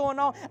 nothing going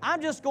on.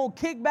 I'm just going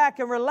to kick back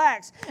and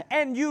relax.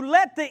 And you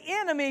let the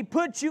enemy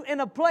put you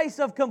in a place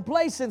of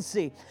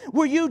complacency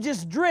where you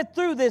just drift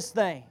through this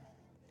thing.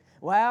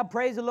 Well,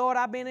 praise the Lord,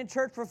 I've been in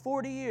church for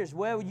 40 years.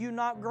 Well, you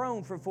not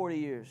grown for 40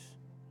 years.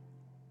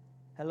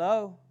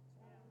 Hello?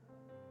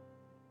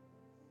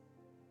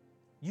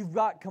 You've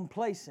got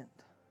complacent.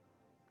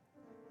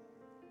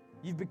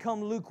 You've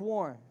become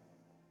lukewarm.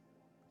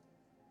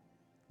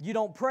 You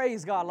don't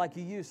praise God like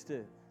you used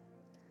to.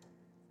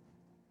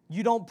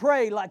 You don't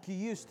pray like you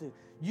used to.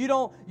 You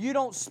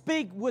don't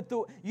speak with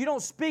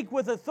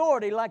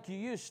authority like you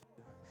used to.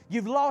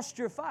 You've lost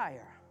your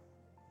fire.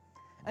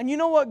 And you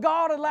know what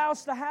God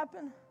allows to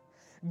happen?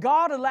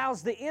 God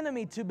allows the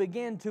enemy to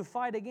begin to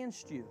fight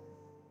against you.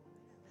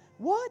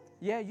 What?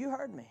 Yeah, you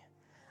heard me.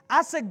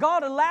 I said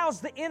God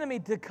allows the enemy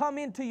to come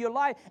into your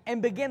life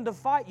and begin to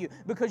fight you.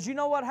 Because you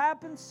know what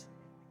happens?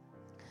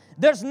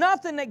 There's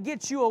nothing that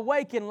gets you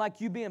awakened like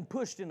you being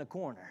pushed in a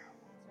corner.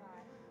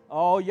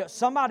 Oh, yeah,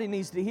 somebody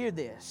needs to hear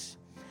this.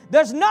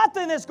 There's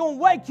nothing that's going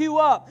to wake you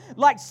up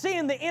like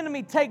seeing the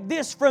enemy take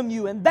this from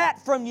you and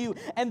that from you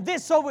and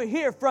this over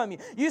here from you.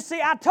 You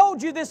see, I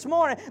told you this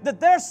morning that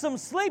there's some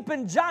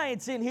sleeping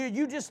giants in here.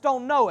 You just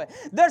don't know it.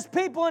 There's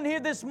people in here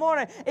this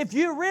morning, if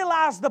you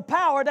realize the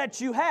power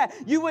that you have,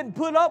 you wouldn't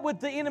put up with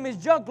the enemy's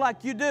junk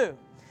like you do.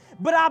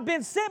 But I've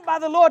been sent by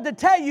the Lord to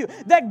tell you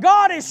that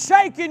God is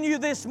shaking you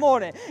this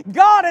morning.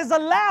 God is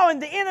allowing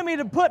the enemy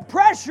to put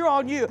pressure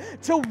on you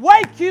to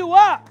wake you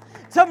up,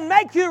 to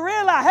make you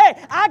realize,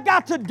 hey, I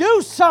got to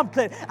do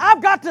something.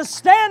 I've got to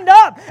stand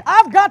up.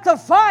 I've got to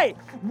fight.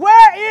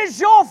 Where is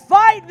your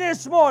fight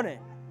this morning?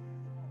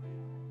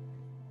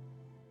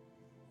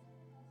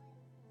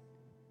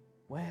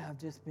 Well, I've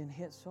just been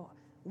hit so hard.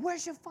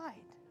 Where's your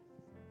fight?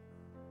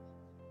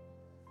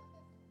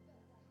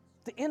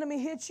 The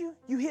enemy hits you,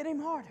 you hit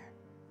him harder.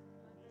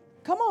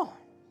 Come on.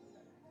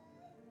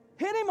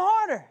 Hit him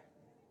harder.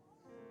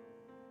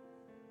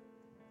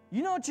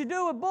 You know what you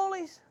do with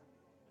bullies?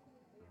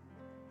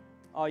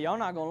 Oh, y'all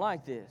not going to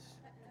like this.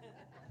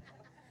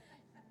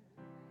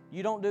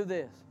 You don't do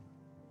this.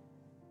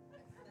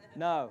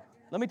 No.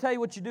 Let me tell you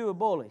what you do with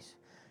bullies.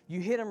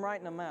 You hit them right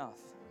in the mouth.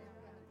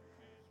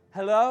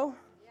 Hello?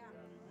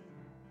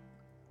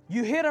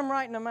 You hit them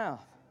right in the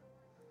mouth.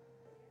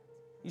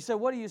 You say,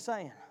 what are you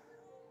saying?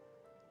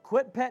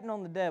 Quit petting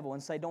on the devil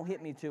and say, don't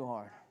hit me too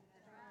hard.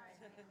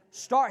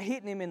 Start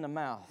hitting him in the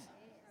mouth.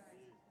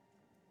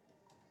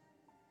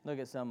 Look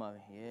at some of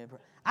you. Yeah.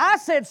 I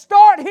said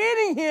start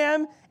hitting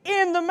him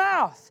in the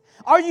mouth.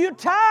 Are you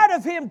tired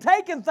of him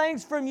taking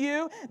things from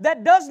you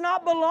that does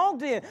not belong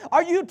to him?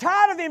 Are you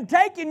tired of him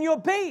taking your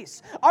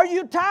peace? Are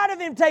you tired of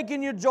him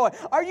taking your joy?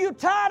 Are you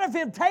tired of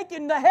him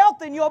taking the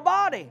health in your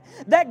body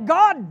that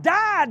God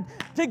died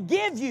to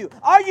give you?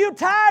 Are you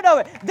tired of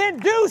it? Then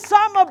do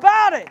something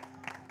about it.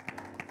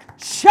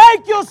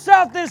 Shake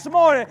yourself this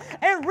morning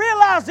and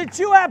realize that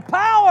you have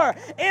power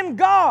in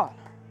God.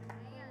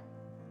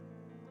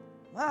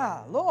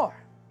 My Lord.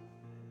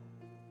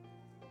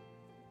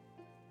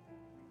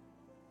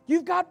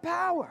 You've got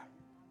power.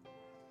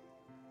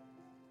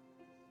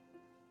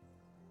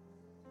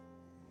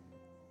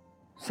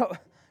 So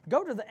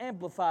go to the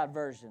Amplified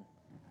version,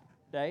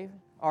 Dave,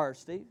 or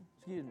Steve,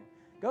 excuse me.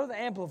 Go to the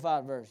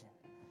Amplified version.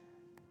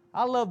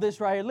 I love this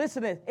right here.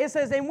 Listen to it. It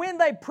says, and when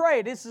they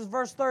prayed, this is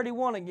verse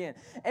 31 again.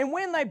 And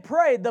when they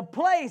prayed, the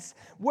place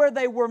where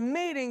they were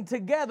meeting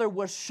together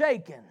was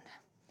shaken.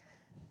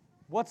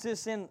 What's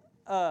this in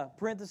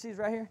parentheses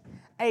right here?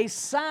 A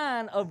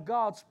sign of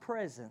God's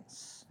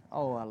presence.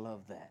 Oh, I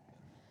love that.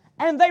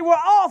 And they were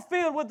all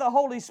filled with the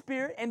Holy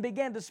Spirit and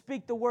began to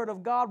speak the word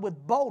of God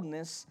with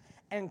boldness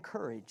and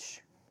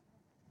courage.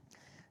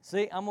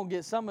 See, I'm going to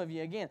get some of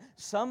you again.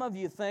 Some of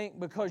you think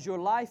because your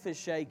life is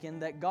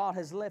shaken that God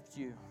has left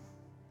you,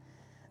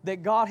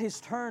 that God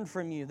has turned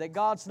from you, that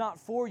God's not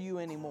for you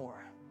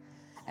anymore.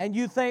 And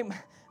you think,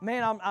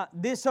 man,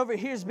 this over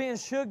here is being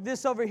shook,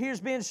 this over here is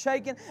being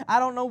shaken. I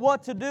don't know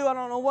what to do. I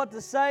don't know what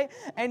to say.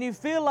 And you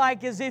feel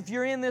like as if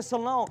you're in this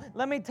alone.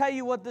 Let me tell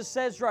you what this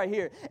says right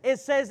here. It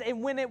says,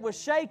 and when it was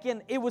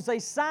shaken, it was a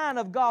sign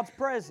of God's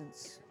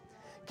presence.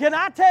 Can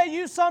I tell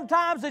you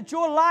sometimes that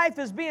your life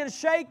is being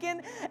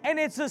shaken and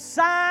it's a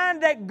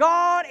sign that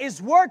God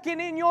is working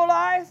in your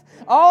life?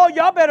 Oh,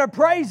 y'all better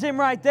praise Him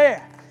right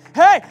there.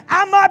 Hey,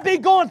 I might be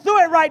going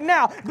through it right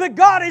now, but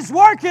God is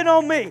working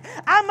on me.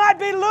 I might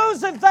be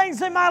losing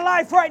things in my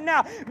life right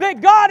now,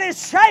 but God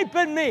is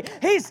shaping me.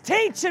 He's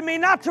teaching me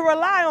not to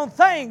rely on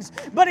things,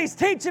 but He's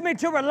teaching me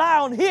to rely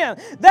on Him.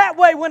 That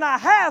way, when I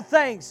have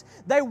things,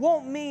 they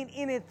won't mean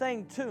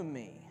anything to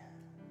me.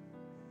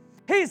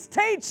 He's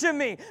teaching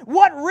me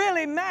what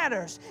really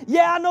matters.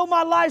 Yeah, I know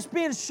my life's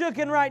being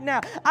shooken right now.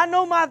 I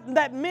know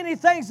that many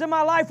things in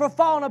my life are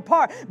falling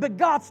apart, but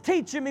God's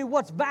teaching me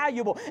what's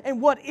valuable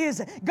and what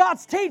isn't.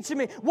 God's teaching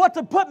me what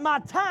to put my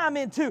time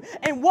into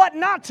and what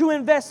not to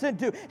invest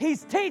into.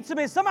 He's teaching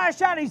me. Somebody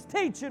shout, He's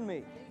teaching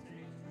me.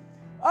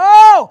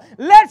 Oh,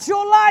 let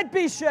your light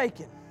be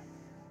shaken.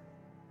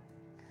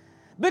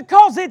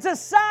 Because it's a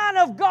sign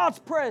of God's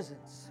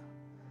presence.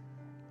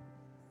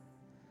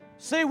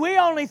 See, we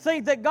only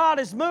think that God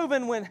is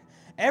moving when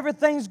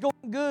everything's going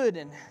good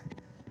and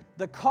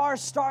the car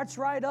starts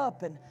right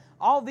up and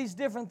all these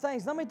different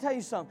things. Let me tell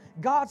you something.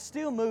 God's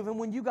still moving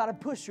when you got to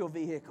push your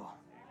vehicle.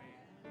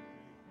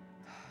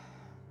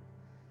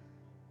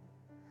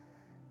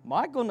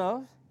 Michael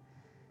knows.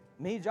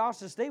 Me,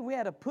 Josh, and Steve, we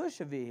had to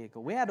push a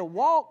vehicle. We had to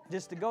walk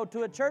just to go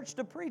to a church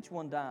to preach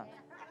one time.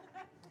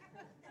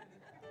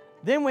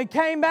 Then we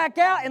came back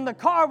out and the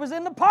car was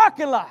in the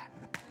parking lot.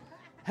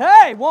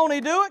 Hey, won't He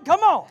do it?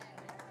 Come on.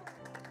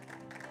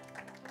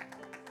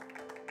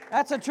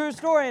 That's a true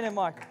story, ain't it,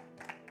 Michael?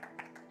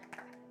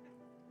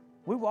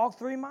 We walked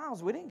 3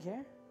 miles. We didn't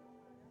care.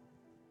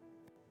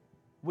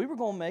 We were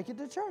going to make it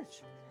to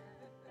church.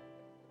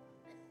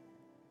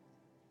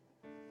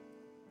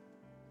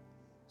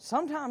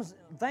 Sometimes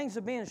things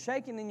are being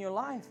shaken in your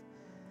life.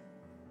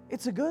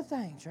 It's a good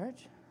thing,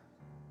 church.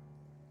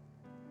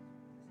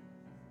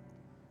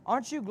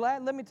 Aren't you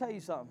glad? Let me tell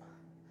you something.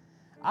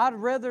 I'd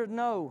rather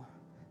know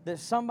that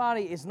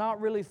somebody is not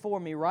really for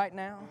me right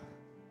now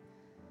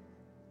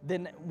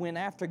than when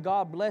after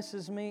God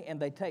blesses me and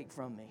they take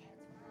from me.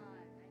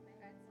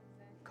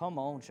 Come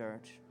on,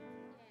 church.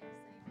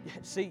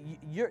 See,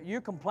 you're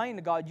complaining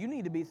to God. You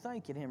need to be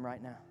thanking Him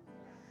right now.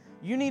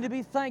 You need to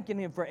be thanking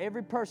Him for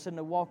every person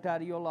that walked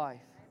out of your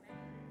life.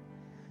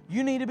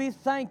 You need to be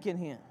thanking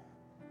Him.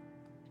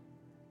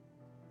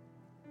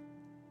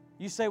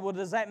 You say, well,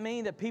 does that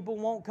mean that people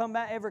won't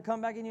ever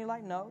come back in your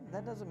life? No,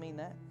 that doesn't mean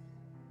that.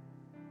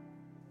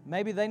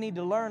 Maybe they need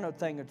to learn a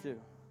thing or two.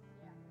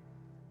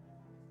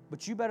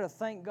 But you better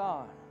thank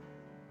God,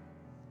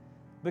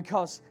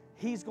 because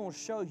He's going to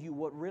show you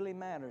what really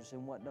matters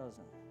and what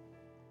doesn't.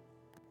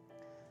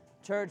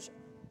 Church,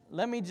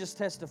 let me just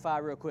testify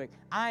real quick.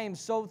 I am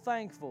so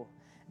thankful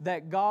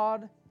that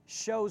God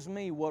shows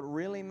me what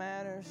really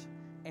matters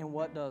and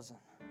what doesn't.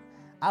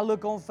 I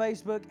look on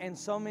Facebook and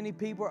so many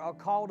people are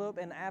caught up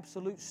in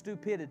absolute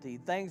stupidity,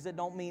 things that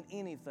don't mean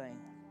anything.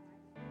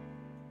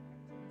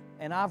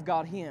 And I've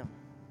got Him.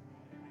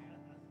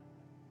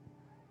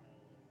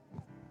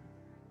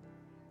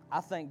 I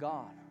thank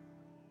God.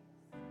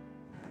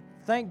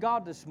 Thank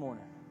God this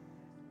morning.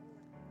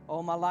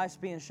 Oh, my life's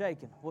being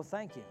shaken. Well,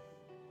 thank Him.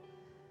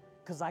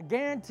 Because I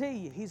guarantee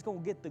you, He's going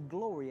to get the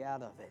glory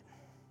out of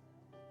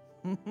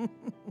it.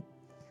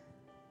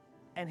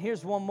 And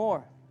here's one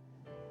more.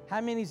 How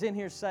many's in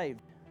here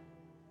saved?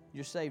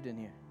 You're saved in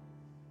here.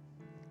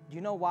 Do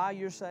you know why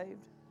you're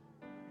saved?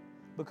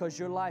 Because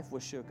your life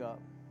was shook up.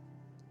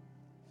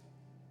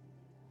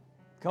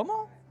 Come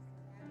on.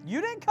 You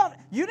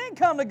didn't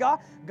come to God.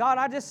 God,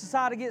 I just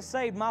decided to get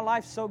saved. My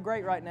life's so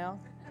great right now.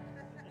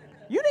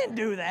 You didn't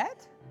do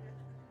that.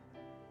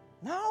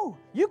 No.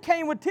 You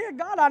came with tears.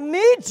 God, I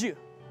need you.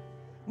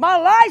 My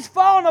life's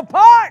falling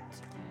apart.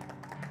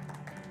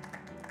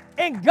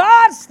 And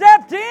God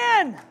stepped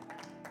in.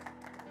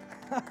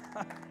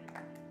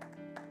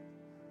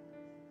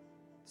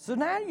 So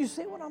now you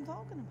see what I'm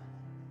talking about.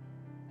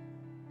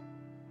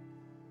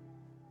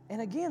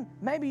 And again,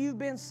 maybe you've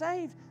been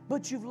saved,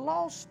 but you've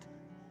lost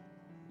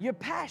your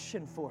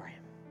passion for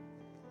Him.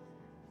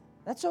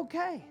 That's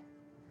okay.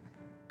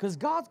 Because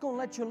God's going to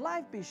let your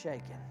life be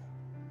shaken.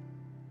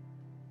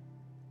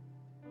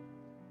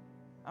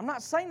 I'm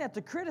not saying that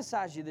to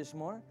criticize you this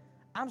morning.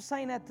 I'm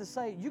saying that to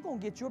say you're going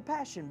to get your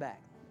passion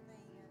back.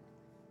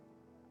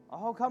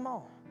 Oh, come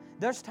on.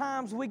 There's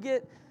times we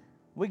get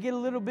a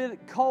little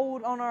bit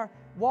cold on our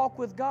walk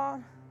with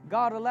God.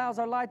 God allows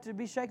our life to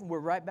be shaken. We're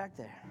right back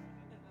there.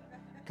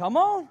 Come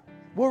on.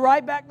 We're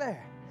right back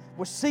there.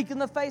 We're seeking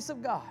the face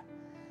of God.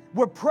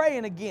 We're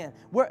praying again.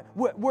 We're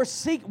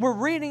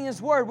reading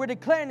His Word. We're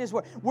declaring His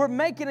Word. We're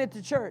making it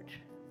to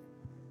church.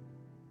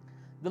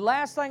 The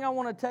last thing I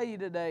want to tell you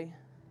today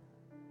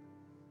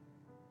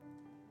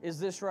is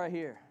this right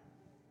here.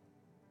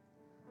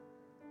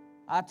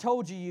 I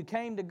told you you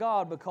came to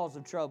God because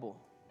of trouble.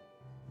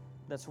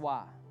 That's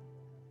why.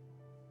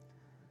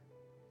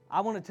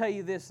 I want to tell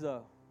you this,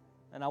 though,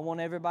 and I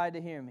want everybody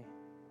to hear me.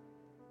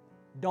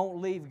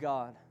 Don't leave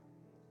God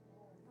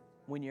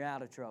when you're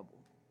out of trouble.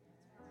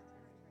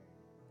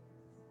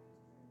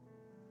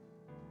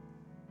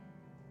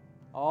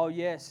 Oh,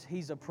 yes,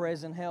 He's a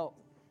present help.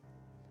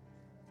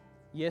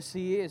 Yes,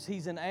 He is.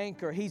 He's an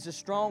anchor. He's a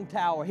strong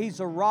tower. He's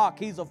a rock.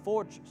 He's a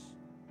fortress.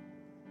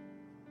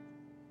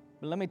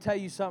 But let me tell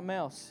you something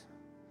else.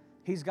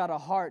 He's got a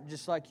heart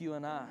just like you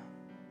and I.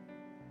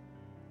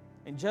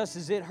 And just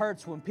as it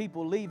hurts when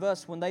people leave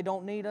us when they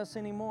don't need us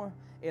anymore,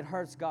 it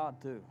hurts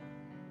God too.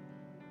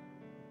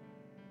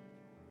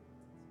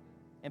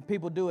 And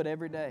people do it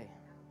every day.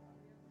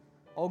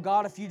 Oh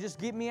God, if you just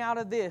get me out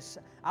of this,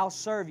 I'll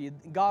serve you.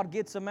 God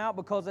gets them out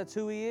because that's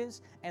who He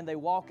is, and they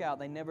walk out.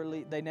 They never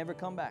leave, they never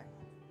come back.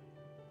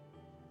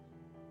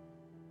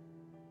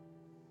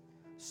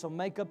 So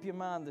make up your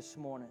mind this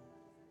morning.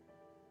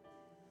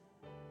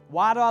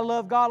 Why do I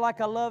love God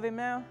like I love Him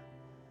now?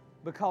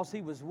 Because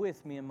He was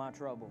with me in my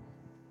trouble.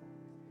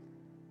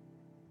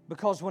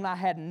 Because when I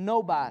had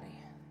nobody,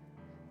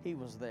 He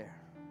was there.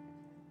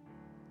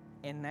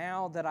 And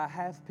now that I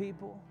have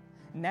people,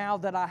 now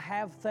that I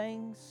have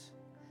things,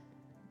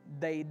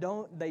 they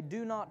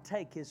do not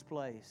take His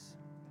place.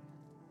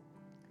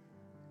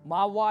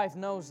 My wife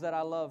knows that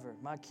I love her.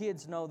 My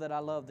kids know that I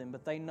love them,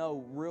 but they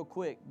know real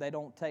quick they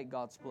don't take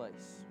God's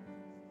place.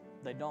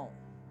 They don't.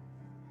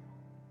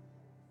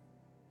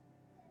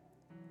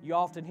 You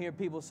often hear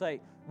people say,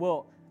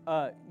 well,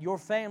 your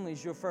family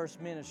is your first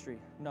ministry.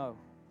 No.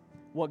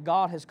 What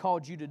God has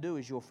called you to do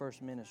is your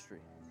first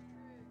ministry.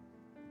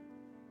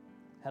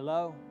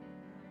 Hello?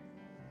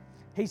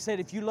 He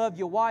said, if you love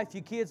your wife,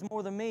 your kids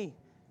more than me,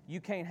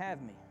 you can't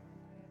have me.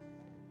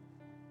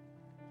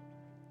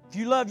 If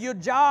you love your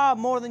job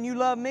more than you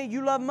love me,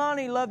 you love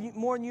money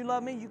more than you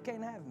love me, you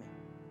can't have me.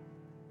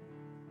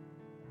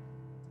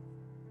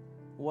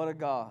 What a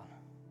God.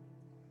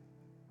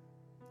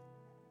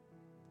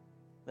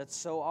 That's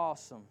so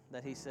awesome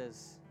that He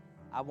says,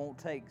 I won't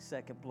take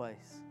second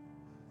place.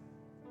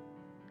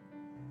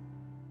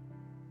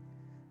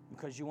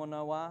 Because you want to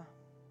know why?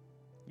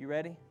 You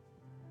ready?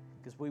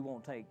 Because we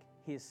won't take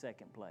His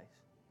second place.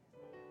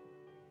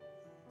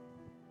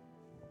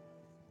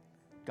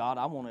 God,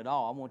 I want it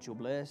all. I want your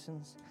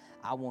blessings.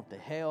 I want the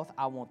health.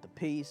 I want the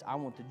peace. I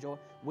want the joy.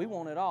 We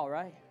want it all,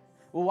 right?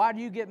 Well, why do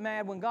you get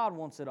mad when God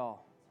wants it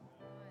all?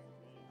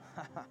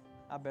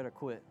 I better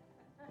quit.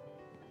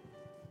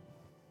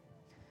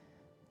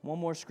 One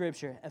more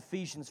scripture,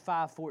 Ephesians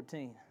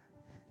 5:14.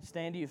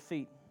 Stand to your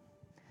feet.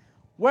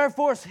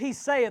 Wherefore He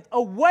saith,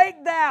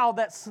 awake thou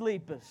that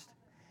sleepest,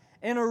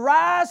 and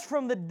arise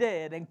from the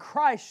dead, and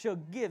Christ shall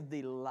give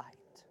thee light.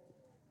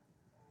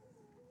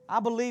 I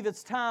believe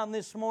it's time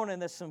this morning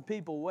that some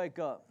people wake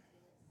up.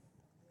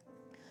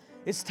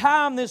 It's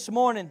time this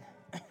morning.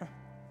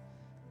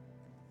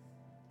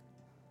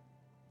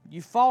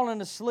 You've fallen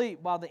asleep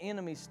while the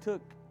enemies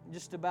took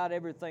just about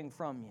everything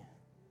from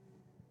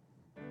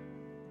you.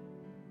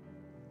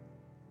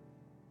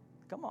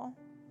 Come on.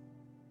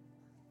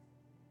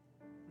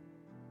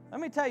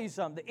 Let me tell you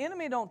something. The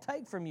enemy don't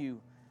take from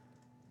you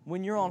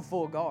when you're on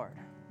full guard.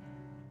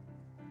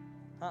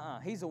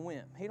 He's a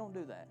wimp. He don't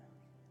do that.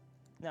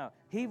 No,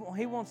 he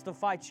wants to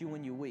fight you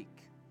when you're weak.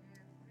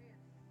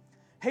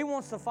 He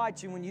wants to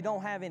fight you when you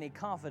don't have any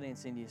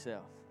confidence in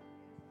yourself.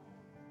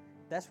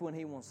 That's when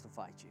he wants to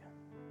fight you.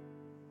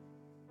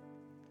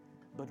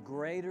 But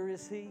greater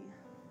is He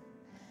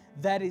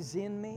that is in me